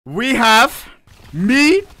We have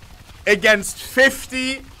me against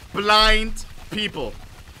 50 blind people.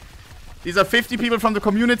 These are 50 people from the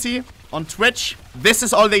community on Twitch. This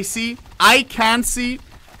is all they see. I can see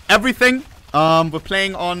everything. We're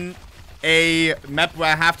playing on a map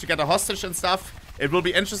where I have to get a hostage and stuff. It will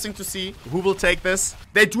be interesting to see who will take this.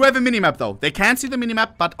 They do have a minimap though. They can see the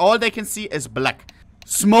minimap, but all they can see is black.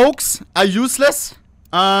 Smokes are useless.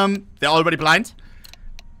 They're already blind.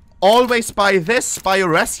 Always buy this, buy a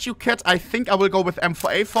rescue kit. I think I will go with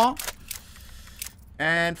M4A4.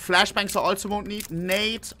 And flashbangs I also won't need.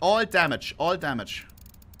 Nade, all damage, all damage.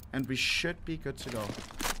 And we should be good to go.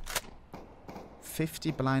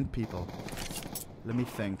 50 blind people. Let me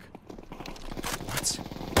think. What?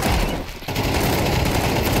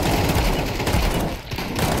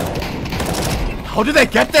 How did they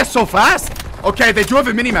get there so fast? Okay, they do have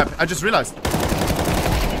a minimap. I just realized.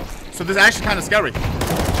 So this is actually kind of scary.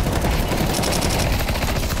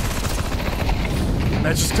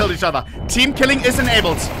 They just killed each other. Team killing is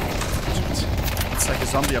enabled. It's like a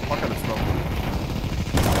zombie apocalypse, bro.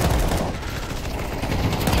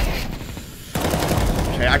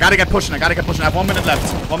 Okay, I gotta get pushing. I gotta get pushing. I have 1 minute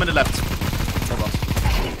left. 1 minute left. Oh god.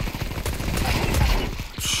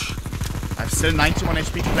 I have still 91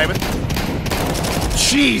 HP to play with.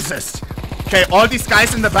 Jesus! Okay, all these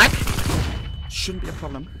guys in the back. Shouldn't be a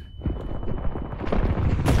problem.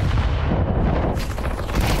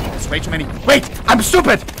 There's way too many. Wait! I'm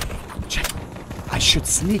stupid! Check. I should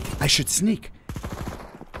sneak. I should sneak.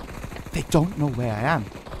 They don't know where I am.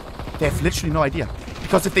 They have literally no idea.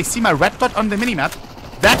 Because if they see my red dot on the minimap,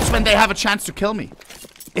 that's when they have a chance to kill me.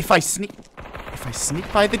 If I sneak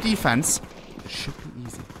by the defense, it should be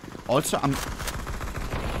easy. Also, I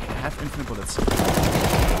have infinite bullets.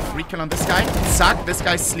 3 kill on this guy. Zack, this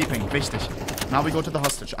guy's sleeping. Wichtig. Now we go to the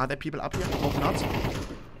hostage. Are there people up here? Hope not.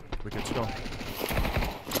 We're good to go.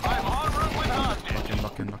 I'm en route with hostage.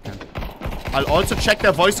 Lock in. I'll also check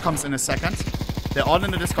their voice comms in a second. They're all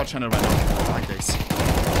in the Discord channel right now. Like this.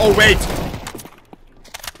 Oh, wait.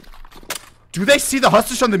 Do they see the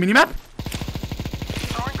hostage on the minimap?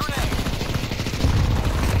 Throwing grenade.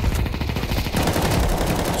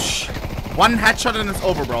 One headshot and it's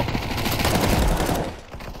over, bro.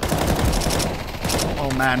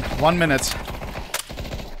 Oh man, 1 minute.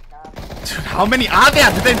 Dude, how many are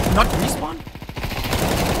there? Did they not respawn?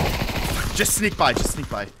 Just sneak by.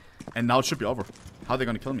 And now it should be over. How are they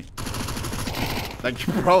gonna kill me? Like,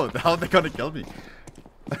 bro, how are they gonna kill me?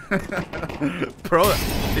 Bro, I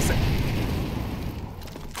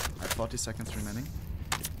have 40 seconds remaining.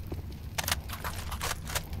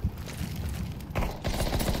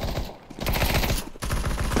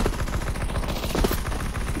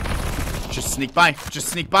 Just sneak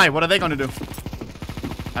by. What are they gonna do?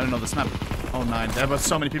 I don't know this map. Oh, 9. There were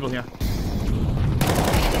so many people here.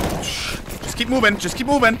 Just keep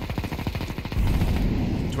moving.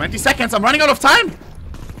 20 seconds. I'm running out of time.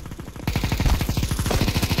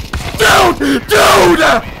 Dude!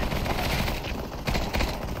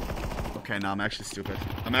 Okay, now I'm actually stupid.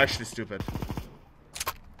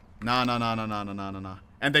 No.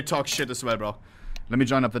 And they talk shit as well, bro. Let me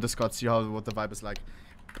join up the Discord, see what the vibe is like.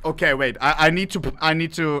 Okay, wait. I need to.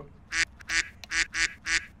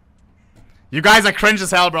 You guys are cringe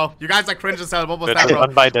as hell, bro. What was that, bro? What was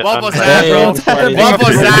that, bro?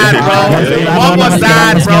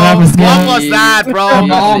 What was that, bro?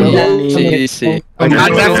 I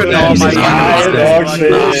definitely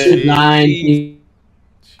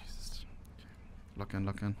Lock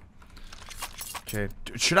in. Okay.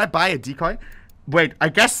 Should I buy a decoy? Wait, I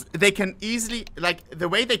guess they can easily, like, the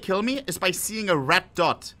way they kill me is by seeing a red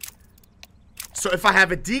dot. So if I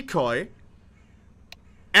have a decoy,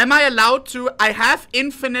 am I allowed to, I have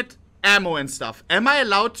infinite ammo and stuff. Am I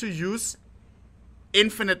allowed to use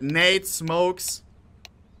infinite nades, smokes?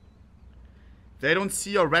 They don't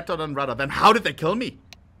see a red dot on radar. Then how did they kill me?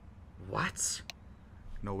 What?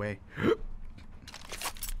 No way.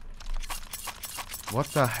 What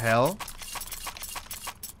the hell?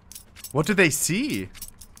 What do they see?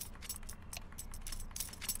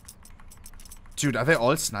 Dude, are they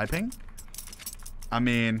all sniping? I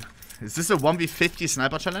mean, is this a 1v50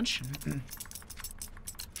 sniper challenge?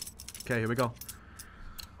 Okay, here we go.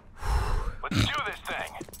 Let's do this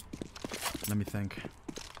thing. Let me think.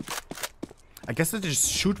 I guess they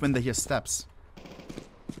just shoot when they hear steps.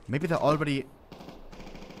 Maybe they're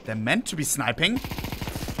meant to be sniping.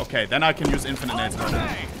 Okay, then I can use infinite nades.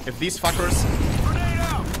 If these fuckers...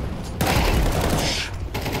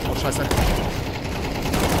 Oh, scheiße.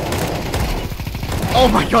 Oh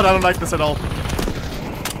my god, I don't like this at all.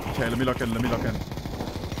 Okay, let me lock in.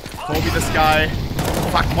 Kobe this guy.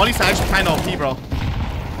 Fuck, Molly's actually kind of OP, bro.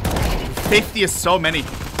 50 is so many.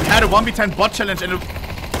 We had a 1v10 bot challenge and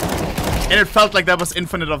it felt like there was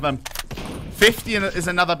infinite of them. 50 is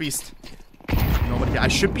another beast. Nobody here. I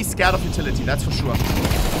should be scared of utility, that's for sure.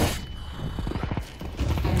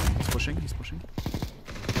 He's pushing, he's pushing.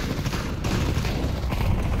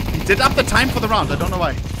 He did up the time for the round, I don't know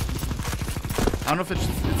why. I don't know if it's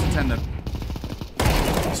intended.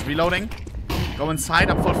 He's reloading. Go inside,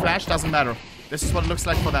 I'm full flash, doesn't matter. This is what it looks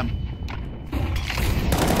like for them.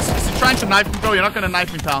 Is he trying to knife me, bro? You're not gonna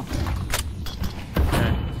knife me, pal.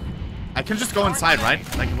 Okay. I can just go inside, right?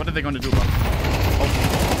 Like, what are they gonna do, bro? Oh.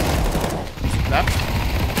 Left.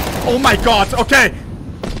 Oh my god, okay!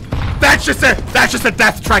 That's just a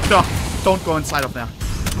death tractor! Don't go inside of there.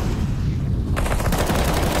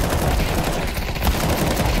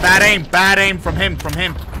 Bad aim from him.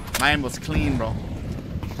 My aim was clean, bro.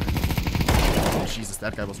 Oh, Jesus,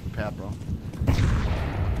 that guy was prepared, bro.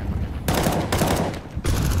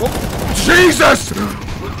 Oh, Jesus!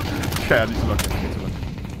 Okay, I need to look.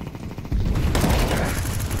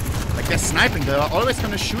 Like, they're sniping. They're always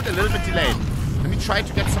gonna shoot a little bit delayed. Let me try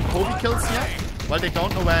to get some Kobe kills here while they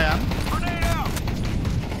don't know where I am.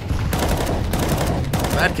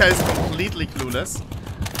 That guy is completely clueless.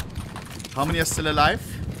 How many are still alive?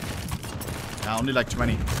 Yeah, only like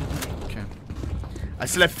 20. Okay. I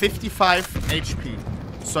still have 55 HP.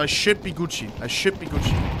 So I should be Gucci.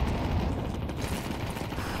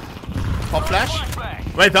 Pop flash.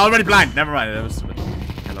 Wait, they're already blind. Never mind. That was stupid.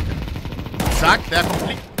 Okay, look at. Suck. They're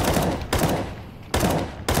complete.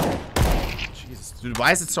 Jesus. Dude,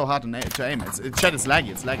 why is it so hard to aim? Chat is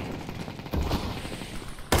laggy. It's laggy.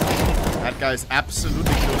 That guy is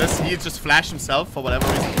absolutely clueless. He just flashed himself for whatever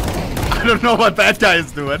reason. I don't know what that guy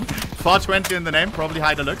is doing. 420 in the name, probably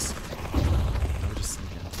high deluxe.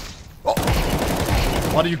 Oh.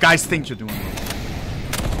 What do you guys think you're doing?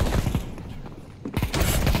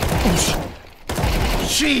 Oh,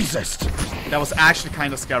 Jesus! That was actually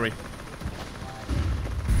kind of scary.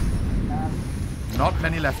 Not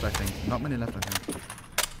many left, I think.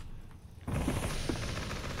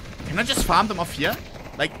 Can I just farm them off here?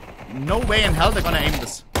 Like, no way in hell they're gonna aim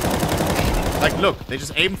this. Like, look, they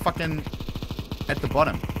just aim fucking at the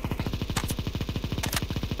bottom.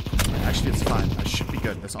 Actually, it's fine. I should be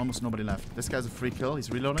good. There's almost nobody left. This guy's a free kill. He's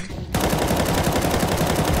reloading.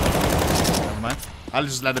 Never mind. I'll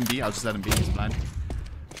just let him be. He's blind.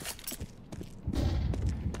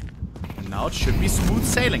 And now it should be smooth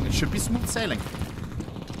sailing.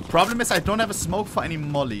 Problem is I don't have a smoke for any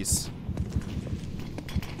mollies.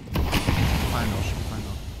 Fine now. Should be fine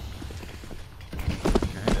now.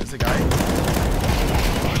 Okay, there's a guy.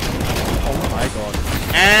 Oh my god.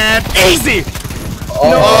 And easy! Oh,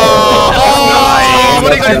 no.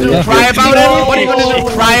 What are you gonna do?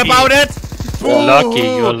 Cry about it? You're lucky.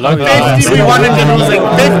 50 we won and losing.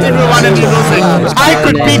 I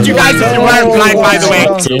could beat you guys if you weren't blind, by the way.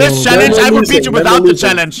 This challenge, I would beat you without the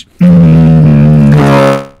challenge.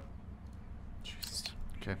 Jesus.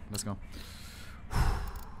 Okay, let's go.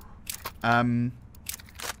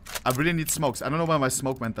 I really need smokes. I don't know where my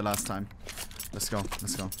smoke went the last time. Let's go.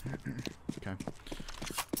 Okay.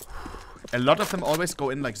 A lot of them always go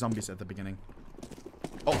in like zombies at the beginning.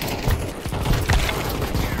 Oh.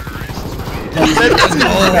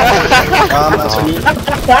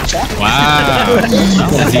 Wow.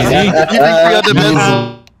 That's easy.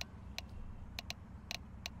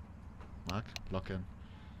 Mark, lock in.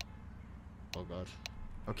 Oh god.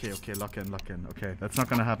 Okay, lock in. Okay, that's not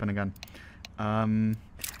gonna happen again.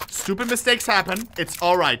 Stupid mistakes happen. It's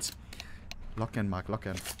alright. Lock in, Mark, lock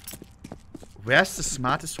in. Where's the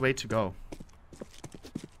smartest way to go?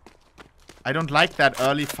 I don't like that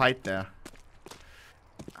early fight there.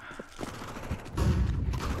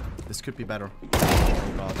 This could be better.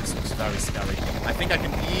 Oh god, this looks very scary. I think I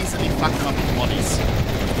can easily fuck them up with bodies.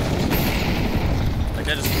 Like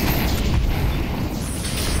that is...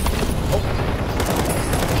 Oh!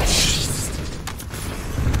 Jesus.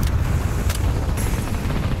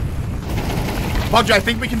 Podjo, I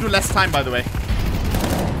think we can do less time, by the way.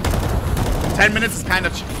 10 minutes is kind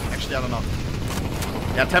of cheating. Actually, I don't know.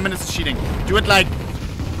 Yeah, 10 minutes is cheating. Do it like...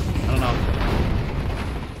 I don't know.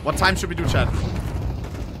 What time should we do, chat?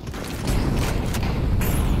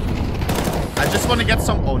 I just want to get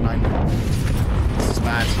some... Oh, 9. This is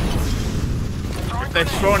bad. If they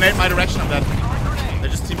throw an 8 my direction, I'm dead. They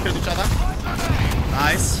just team killed each other.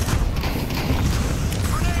 Nice.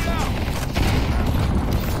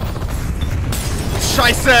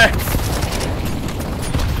 Scheiße!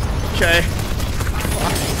 Okay.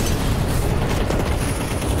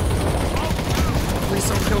 Please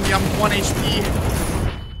don't kill me, I'm 1 HP.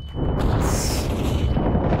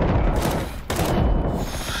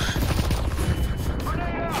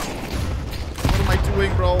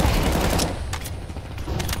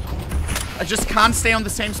 just can't stay on the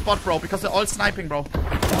same spot, bro, because they're all sniping, bro.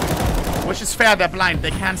 Which is fair, they're blind.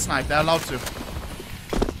 They can snipe, they're allowed to.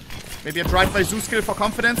 Maybe a drive-by zoo skill for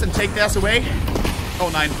confidence and take theirs away. Oh,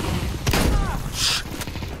 9.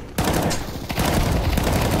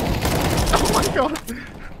 Oh my god.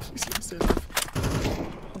 Please let me stay alive.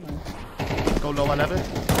 Oh, no. Go lower level.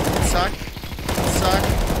 Suck. Suck.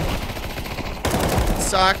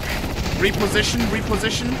 Suck. Reposition,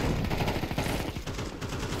 reposition.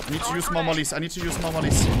 I need to use more mollies. I need to use more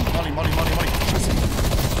mollies. Molly, molly, molly, molly.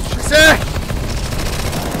 Scheiße!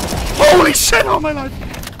 Holy shit! Oh my life!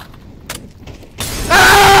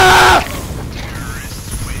 Ah!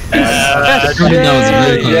 That was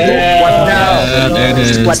really good.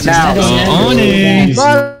 What now?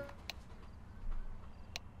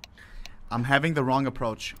 I'm having the wrong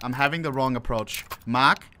approach. I'm having the wrong approach.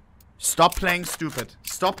 Mark, stop playing stupid.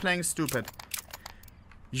 Stop playing stupid.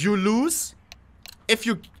 You lose if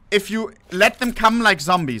you let them come like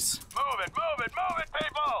zombies. Move it,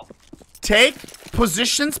 people! Take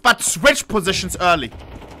positions, but switch positions early.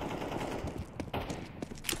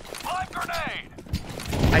 Light grenade!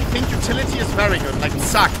 I think utility is very good. Like,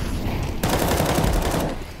 suck.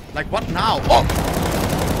 Like, what now? Oh!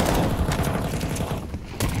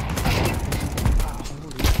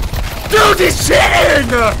 Dude, he's cheating!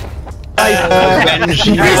 He's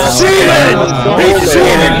cheating! He's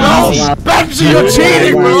cheating, bro! Benji, you're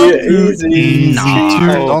cheating, bro! Easy.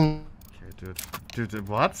 No. Okay, dude,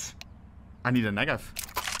 what? I need a negative.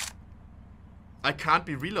 I can't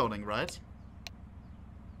be reloading, right?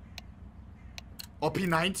 Or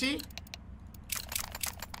P90?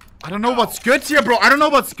 I don't know what's good here, bro. I don't know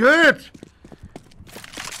what's good.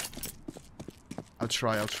 I'll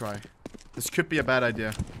try. This could be a bad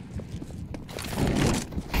idea.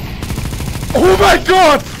 Oh my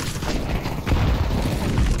god!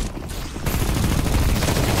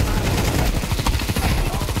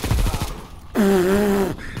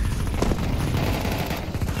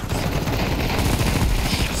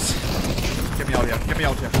 Get me out here. Get me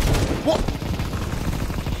out here. What?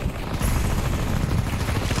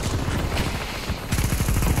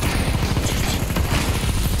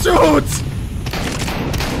 Dude!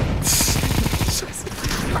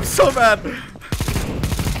 I'm so mad.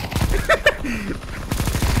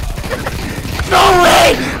 No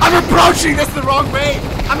way! I'm approaching this the wrong way!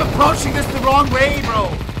 I'm approaching this the wrong way, bro!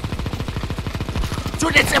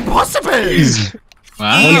 Dude, it's impossible! Easy.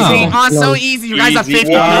 Wow. Easy! Oh, so easy! You guys are 50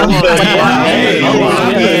 people! Wow.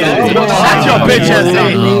 Shut your bitches, eh?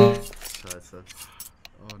 Scheiße.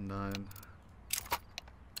 Oh, nein.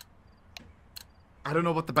 I don't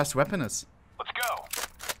know what the best weapon is. Let's go.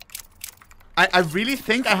 I really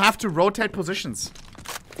think I have to rotate positions.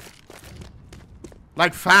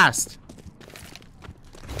 Like fast.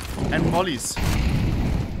 And mollies.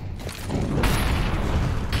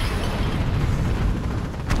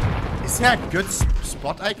 Is there a good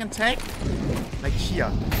spot I can take? Like here.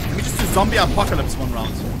 Let me just do zombie apocalypse one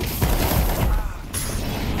round.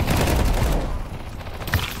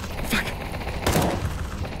 Fuck.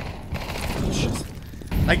 Shit.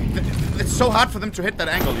 Like, it's so hard for them to hit that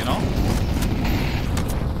angle, you know?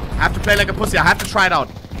 I have to play like a pussy. I have to try it out.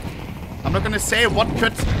 I'm not gonna say what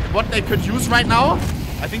they could use right now.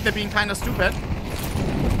 I think they're being kind of stupid.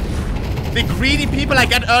 The greedy people I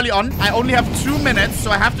get early on. I only have 2 minutes,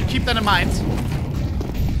 so I have to keep that in mind.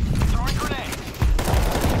 Throwing grenade.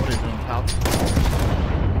 What are you doing, pal?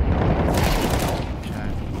 Okay.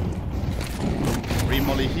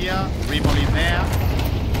 Remolly here, remolly there.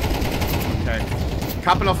 Okay.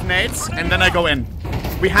 Couple of nades, and then I go in.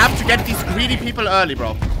 We have to get these greedy people early,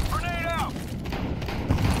 bro. Grenade out.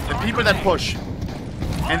 The people that push.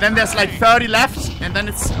 And then there's like 30 left, and then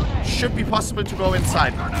it should be possible to go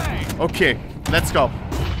inside. Okay, let's go.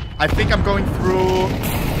 I think I'm going through...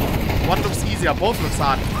 What looks easier? Both looks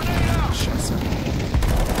hard. Scheiße.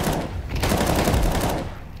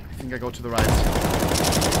 I think I go to the right.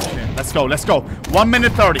 Okay, let's go, let's go. 1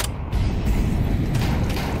 minute 30.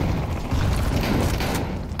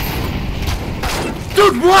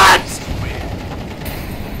 Dude, what?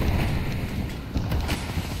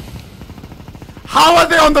 How are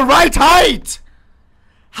they on the right height?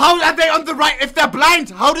 How are they on the right? If they're blind,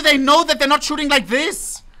 how do they know that they're not shooting like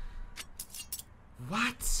this?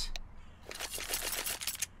 What?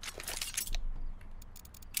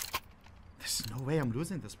 There's no way I'm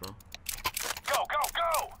losing this, bro. Go, go,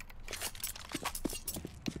 go.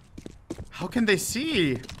 How can they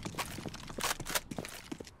see?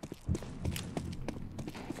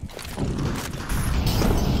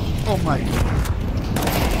 Oh my.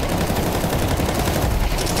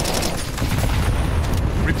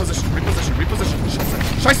 Reposition.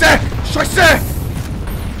 Scheiße! Scheiße! Scheiße! Scheiße!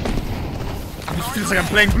 It feels like I'm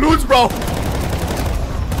playing Blues, bro.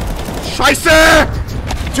 Scheiße!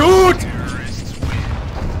 Dude!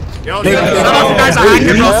 Yo, some of you guys are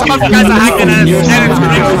hacking, bro. Some of you guys are hacking and it's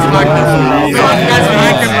ridiculous, fuck. Some of you guys are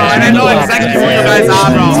hacking, bro, and I know exactly who you guys are,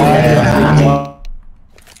 bro.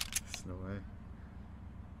 There's no way.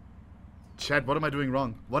 Chad, what am I doing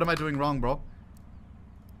wrong? What am I doing wrong, bro?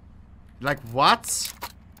 Like, what?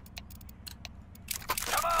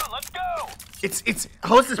 Come on, let's go. It's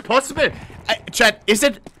how is this possible? Chad, is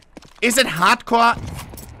it hardcore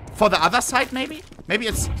for the other side, maybe? Maybe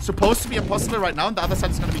it's supposed to be impossible right now and the other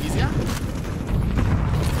side is gonna be easier?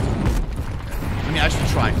 I mean, I should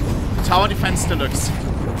try. Tower defense deluxe.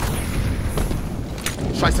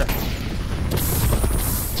 Scheiße.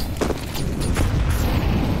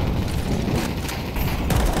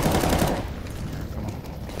 Come on.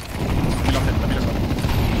 Let me lock it, let me lock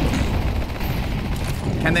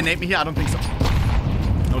it. Can they nade me here? I don't think so.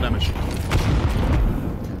 No damage.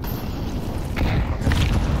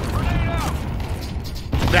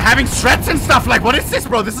 They're having threats and stuff. Like, what is this,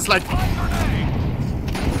 bro? This is like...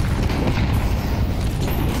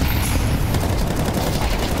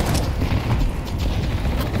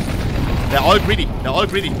 They're all greedy. They're all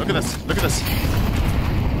greedy. Look at this. Look at this.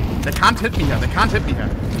 They can't hit me here. They can't hit me here.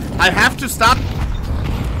 I'll have to start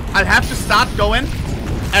going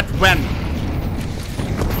at when?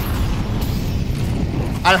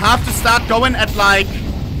 I'll have to start going at like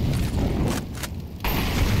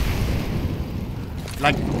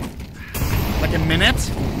a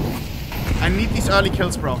minute. I need these early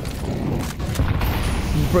kills, bro.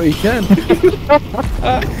 Bro, you can. Okay.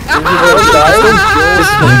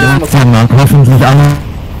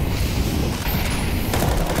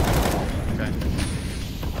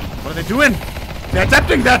 What are they doing? They're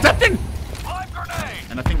adapting! They're adapting! Live grenade.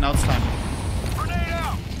 And I think now it's time. Grenade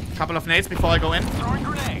out. Couple of nades before I go in. Throwing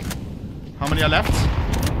grenade. How many are left?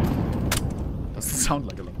 Doesn't sound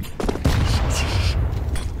like a lot.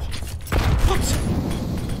 What?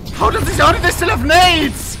 How do they still have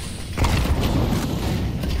nades?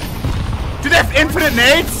 Do they have infinite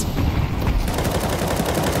nades?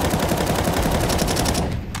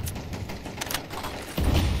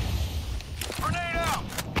 Grenade out.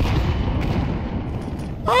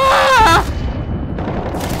 Ah!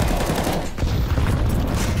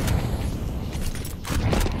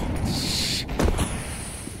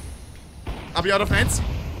 Are we out of nades?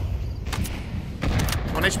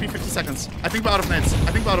 1 HP, 50 seconds. I think we're out of nades.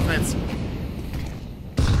 I think we're out of nades.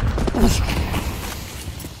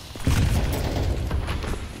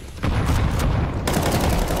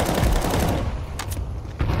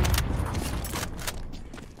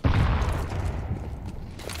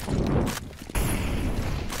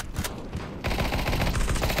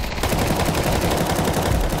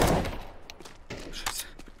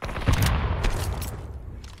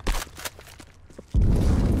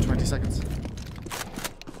 Seconds.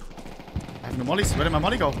 I have no mollies. Where did my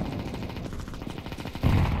molly go? I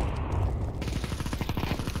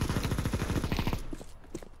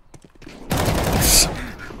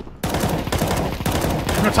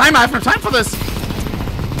have no time. I have no time for this.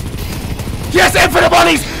 He has infinite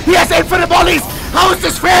mollies. He has infinite mollies. How is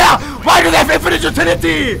this fair? Why do they have infinite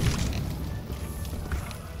utility?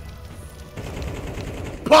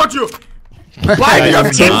 Port you. Why do you have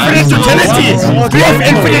infinite utility? Do you have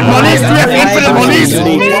infinite mollies? Do you have infinite mollies?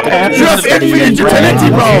 You have infinite utility,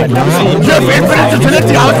 bro! You have infinite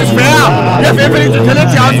utility, how is this fair? You have infinite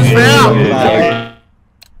utility, how is this fair?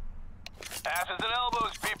 Asses and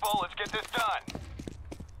elbows, people. Let's get this done.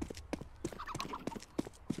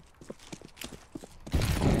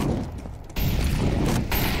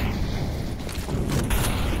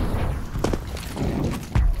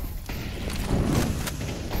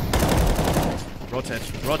 Rotate,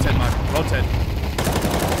 rotate, Mark, rotate.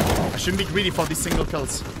 I shouldn't be greedy for these single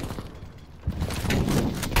kills.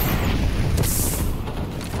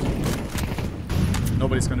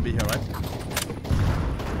 Nobody's gonna be here, right?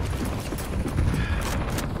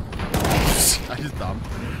 That is dumb.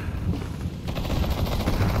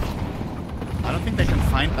 I don't think they can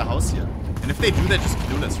find the house here. And if they do, they're just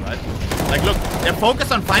clueless, right? Like, look, they're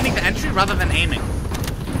focused on finding the entry rather than aiming.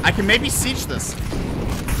 I can maybe siege this.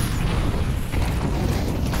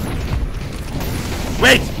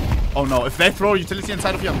 Wait! Oh no, if they throw utility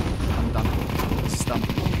inside of you, I'm done. This is done.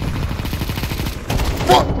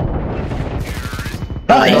 What?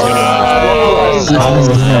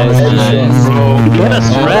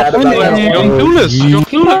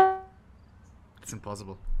 It's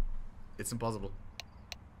impossible. It's impossible.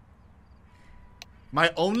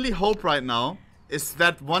 My only hope right now is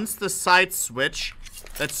that once the sides switch,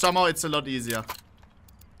 That somehow it's a lot easier.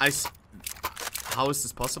 How is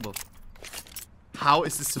this possible? How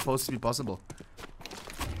is this supposed to be possible?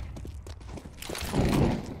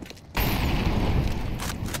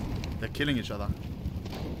 They're killing each other.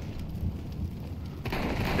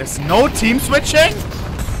 There's no team switching?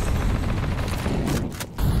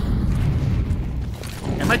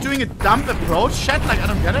 Am I doing a dumb approach, chat? Like, I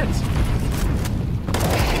don't get it.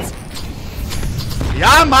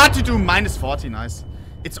 Yeah, Marty, do minus 40. Nice.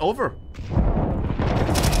 It's over.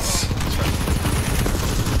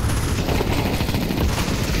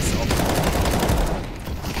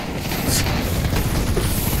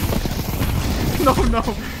 No, no.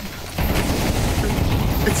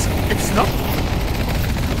 It's not.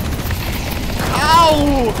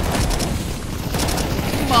 Ow!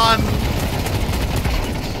 Come on.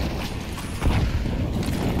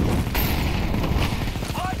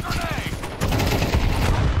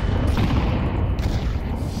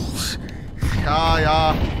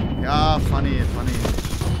 Yeah, funny.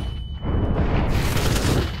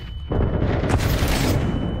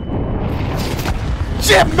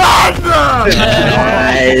 Jimman!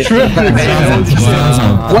 Nice.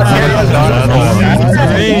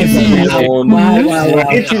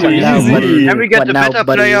 Can we get the better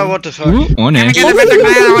player? What the fuck? Ohne.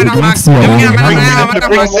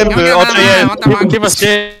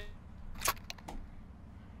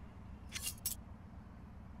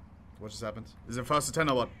 What just happened? Is it first to 10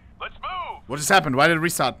 or what? Let's move. What just happened? Why did it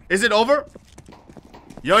restart? Is it over?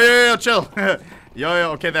 Yo, chill.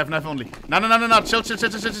 Yo, okay, they have knife only. No, chill.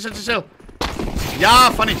 Yeah,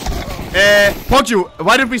 funny. Pogju,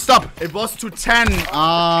 why did we stop? It was to 10.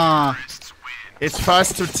 It's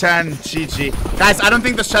first to 10. GG. Guys, I don't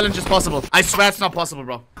think this challenge is possible. I swear it's not possible,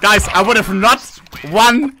 bro. Guys, I would have not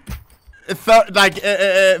won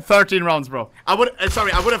 13 rounds, bro. I would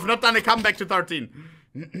have not done a comeback to 13.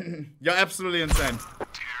 You're absolutely insane.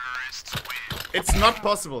 It's not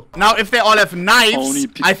possible. Now, if they all have knives,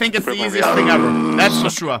 I think it's the easiest thing ever. That's for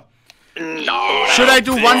sure. No. Should I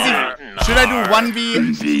do 1v? Should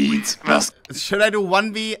I do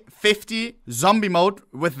 1v50 zombie mode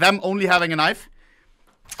with them only having a knife?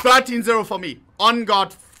 13-0 for me. On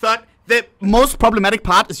God. The most problematic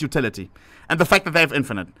part is utility. And the fact that they have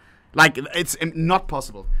infinite. Like, it's not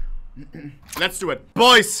possible. Let's do it.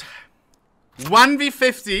 Boys.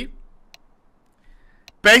 1v50.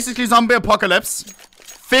 Basically zombie apocalypse.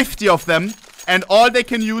 50 of them. And all they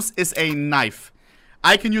can use is a knife.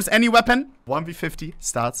 I can use any weapon. 1v50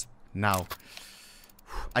 starts now.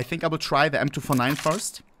 I think I will try the M249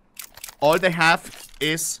 first. All they have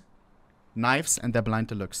is knives and they're blind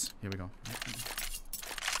deluxe. Here we go.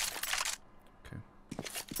 Okay.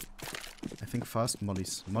 I think first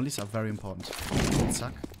mollies. Mollies are very important.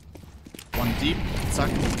 Zack. One deep. Zack.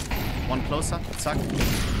 One closer. Zack.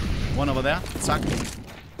 One over there. Zack.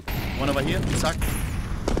 One over here. Zack.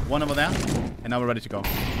 One over there. And now we're ready to go.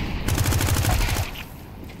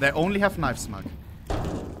 They only have knives, Mark.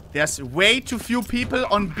 There's way too few people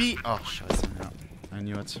on B. Oh, scheiße. Yeah, I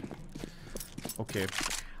knew it. Okay.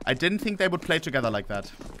 I didn't think they would play together like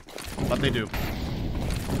that. But they do. A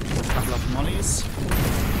couple of mollies.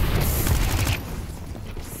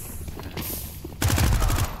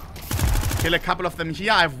 Kill a couple of them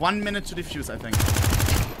here. I have 1 minute to defuse, I think.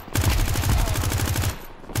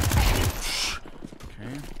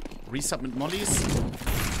 Okay. Resubmit mollies.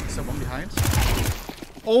 Is there one behind?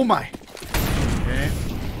 Oh my. Okay.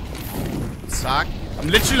 Zack. I'm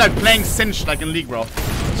literally like playing Cinch like in League, bro.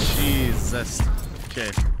 Jesus.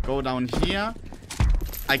 Okay. Go down here.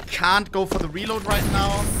 I can't go for the reload right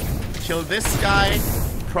now. Kill this guy.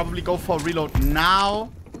 Probably go for a reload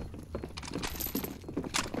now.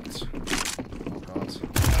 Oh god.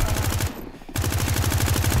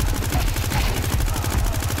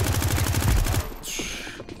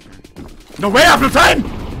 No way, I have no time!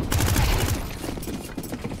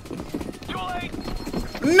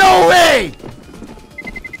 No way!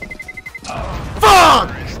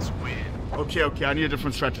 Fuck! Okay, I need a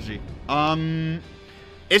different strategy.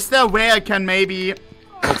 Is there a way I can maybe...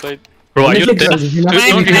 Bro, are you dead? Don't you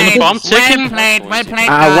have a bomb? Take him! What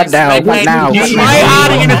now? Try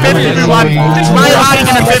harding in a 50v1! Try harding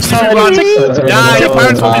in a 50v1! Yeah, your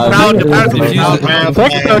parents will be proud, your parents will be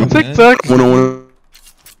proud. Tick-tock!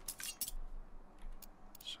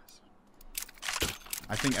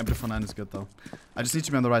 I think M249 is good though. I just need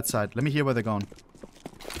to be on the right side. Let me hear where they're going.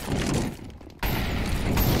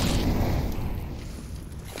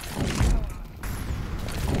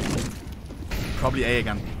 Probably A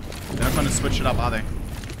again. They're not gonna switch it up, are they?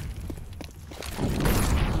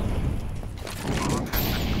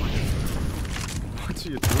 What are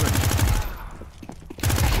you doing?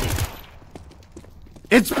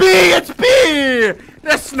 It's B! It's B!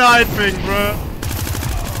 They're sniping, bro.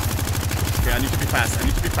 Okay, I need to be fast. I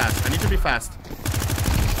need to be fast. I need to be fast.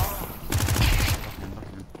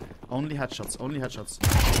 Only headshots. Only headshots.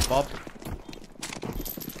 Bob.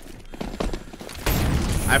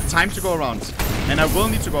 I have time to go around. And I will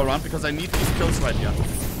need to go around because I need these kills right here.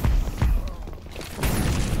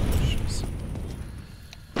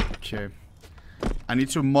 Okay. I need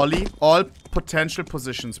to molly all potential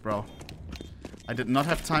positions, bro. I did not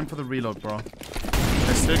have time for the reload, bro.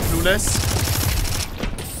 They're still clueless.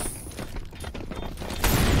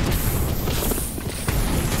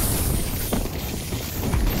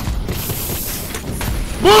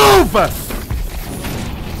 Move!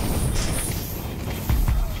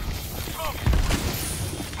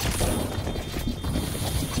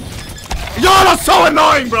 Y'all are so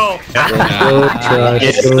annoying, bro! So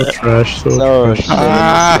trash. No.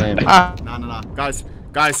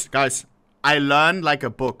 Guys. I learn like a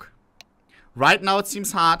book. Right now it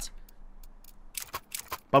seems hard.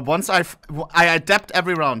 But once I adapt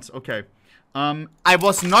every round. Okay. I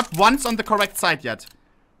was not once on the correct side yet.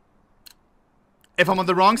 If I'm on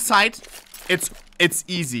the wrong side, it's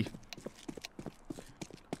easy.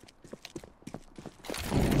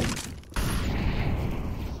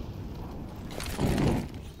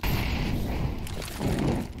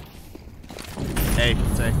 Hey,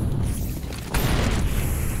 say.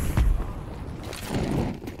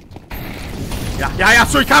 Yeah,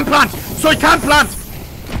 so he can't plant!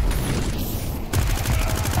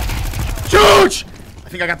 Huge! I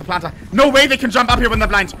think I got the planter. No way they can jump up here when they're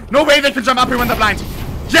blind.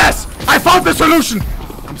 Yes! I found the solution!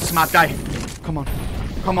 I'm a smart guy. Come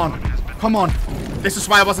on. This is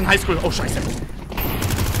why I was in high school. Oh, scheiße.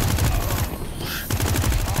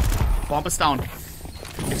 Bomb is down.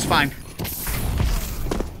 It's fine.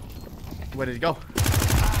 Where did he go?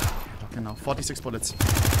 Okay, now 46 bullets.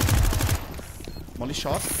 Molly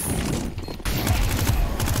shot.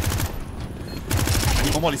 I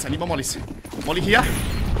need more mollies. Molly here.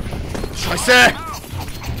 Scheiße!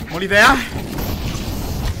 Molly there.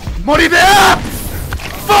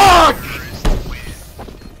 Fuck!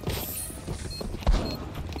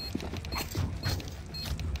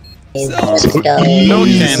 No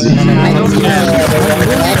chance.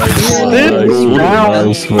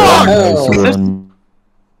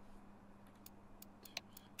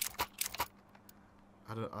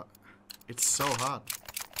 It's so hard.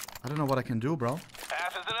 I don't know what I can do, bro.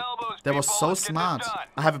 That was so smart.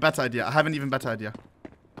 I have a better idea. I have an even better idea.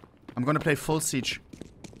 I'm gonna play full siege.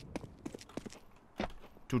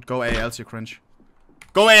 Dude, go ALs, you cringe.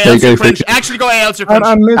 Go ALs, you cringe. Actually, go ALs, you cringe.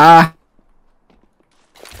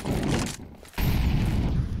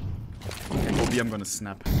 They go B, I'm gonna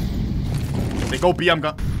snap. They go B, I'm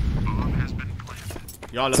gonna...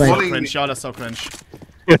 Y'all are so cringe.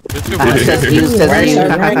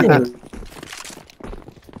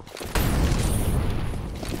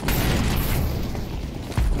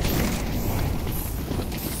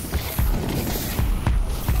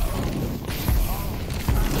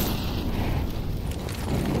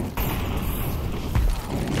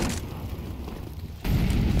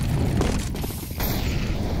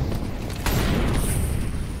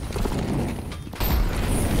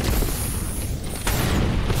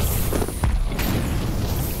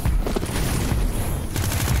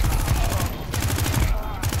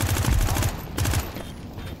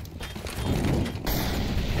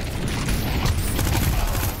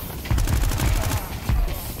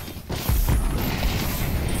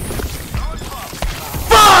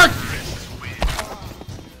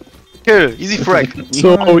 Kill, easy frag.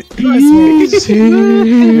 So easy.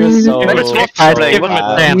 You're so let's not play. Give him a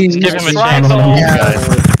chance.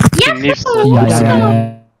 Give him a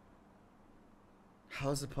chance. How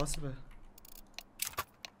is it possible?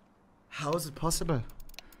 How is it possible?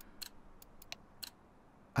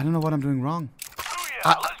 I don't know what I'm doing wrong.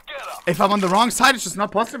 If I'm on the wrong side, it's just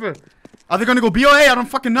not possible. Are they gonna go B or A? I don't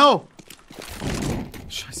fucking know.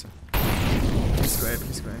 Scheiße. Please go A,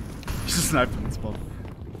 please go A. He's just sniped from the spot.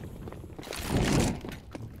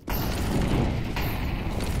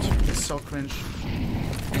 You're so cringe.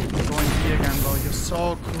 You're going B again, bro. You're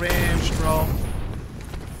so cringe, bro.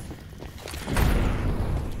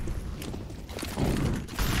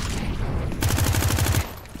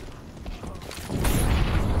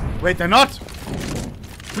 Wait, they're not?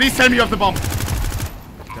 Please tell me you have the bomb.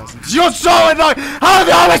 Doesn't. You're so annoying! How are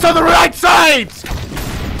they always on the right side?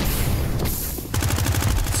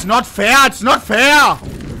 It's not fair, it's not fair!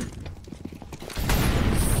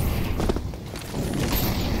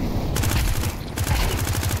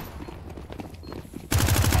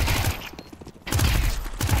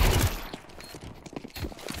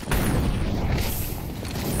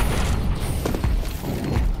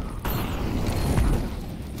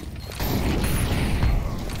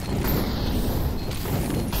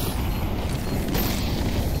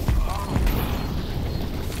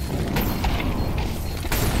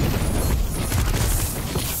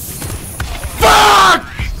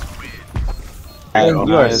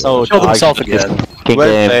 You are so Killed himself again.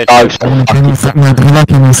 Well Dog. Whoever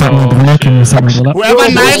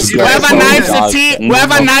knives the T,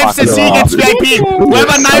 whoever knives the T gets VIP.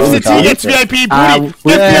 Whoever knives the T gets VIP. Booty,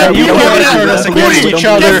 get VIP over there. Booty,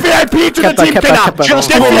 get VIP to the team killer.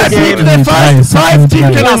 Get VIP to the first 5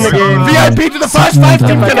 team killers. VIP to the first 5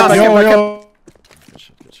 team killers. Good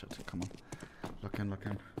shit. Come on. Lock in. Come on.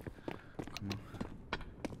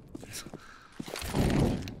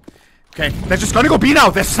 Okay, they're just gonna go B now.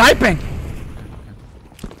 They're sniping.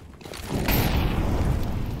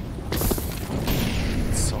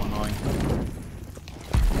 It's so annoying.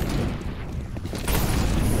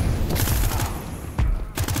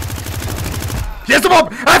 Here's the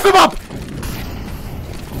mob! I have the mob!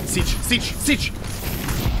 Siege.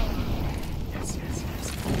 Yes.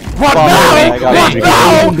 What now?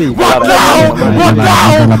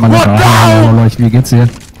 Wie geht's dir?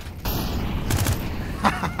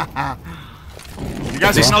 You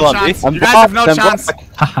guys have no chance. You guys have no chance.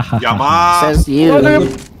 Ja, man. Says you.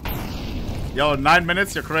 Yo, 9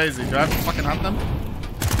 minutes, you're crazy. Do I have to fucking hunt them?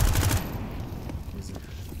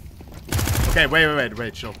 Okay,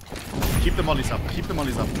 wait, chill. Keep the mollies up. Keep them up.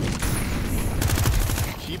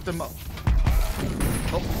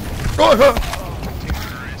 Oh.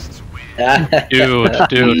 Dude.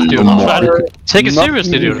 Take it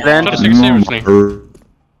seriously, dude. Try to take it seriously.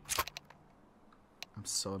 I'm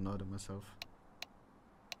so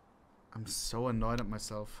annoyed at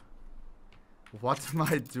myself. What am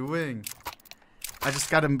I doing? I just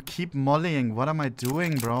gotta keep mollying. What am I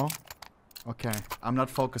doing, bro? Okay, I'm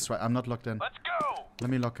not focused right. I'm not locked in. Let's go. Let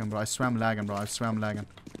me lock in, bro. I swear I'm lagging, bro.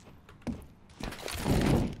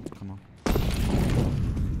 Come on.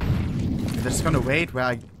 They're just gonna wait where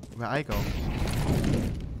I go.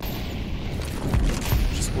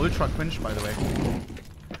 Just ultra quench, by the way.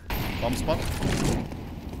 Bomb spot.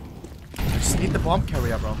 I just need the bomb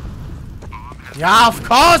carrier, bro. Yeah, of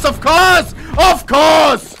course! I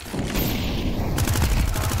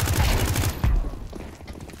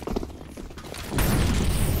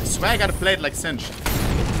swear I gotta play it like cinched.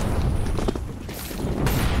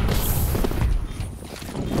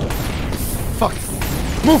 Fuck!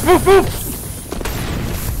 Move!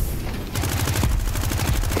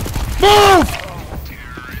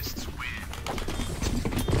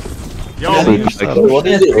 Yo! What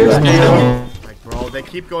is it? Like, bro, they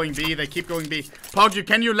keep going B. Pogju,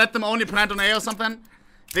 can you let them only plant on A or something?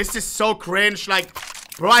 This is so cringe. Like,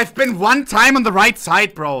 bro, I've been one time on the right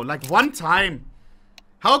side, bro. Like, one time.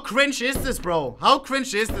 How cringe is this, bro?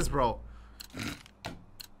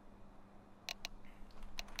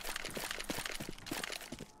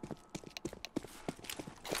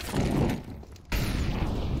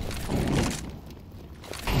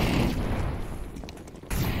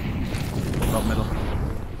 Top middle.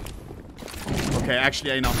 Okay,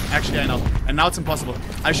 actually I know. And now it's impossible.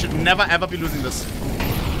 I should never ever be losing this.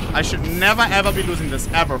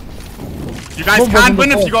 Ever. You guys can't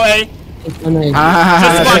win if you go A. Just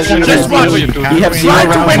watch. Try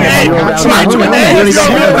to win A. Try to win A if you're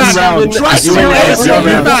real bad. Try to win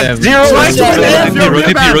A if you're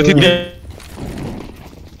real bad.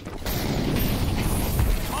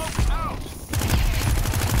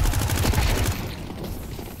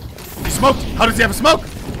 He smoked. How does he have a smoke?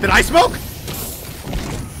 Did I smoke?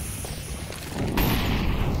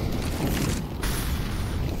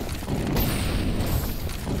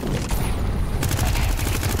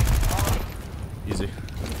 Easy.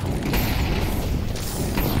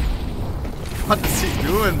 What is he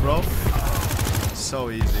doing, bro?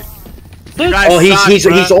 So easy.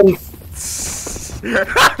 He's on.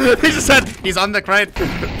 He just said he's on the crate.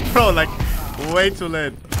 Bro, like, way too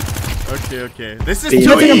late. Okay. This is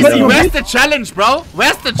too easy. Where's the challenge, bro?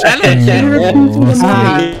 Where's the challenge?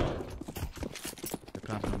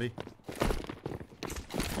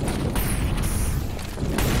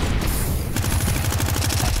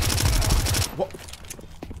 What?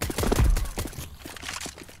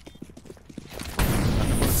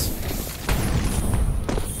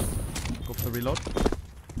 Go for the reload.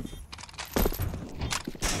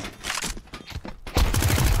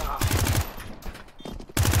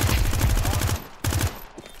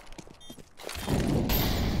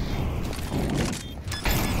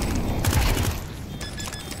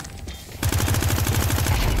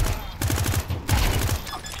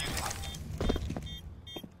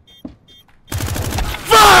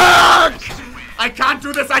 I can't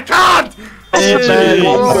do this, I can't!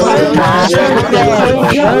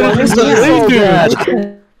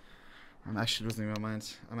 I'm actually losing my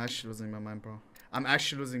mind. Bro. I'm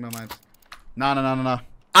actually losing my mind. No.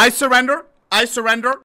 I surrender.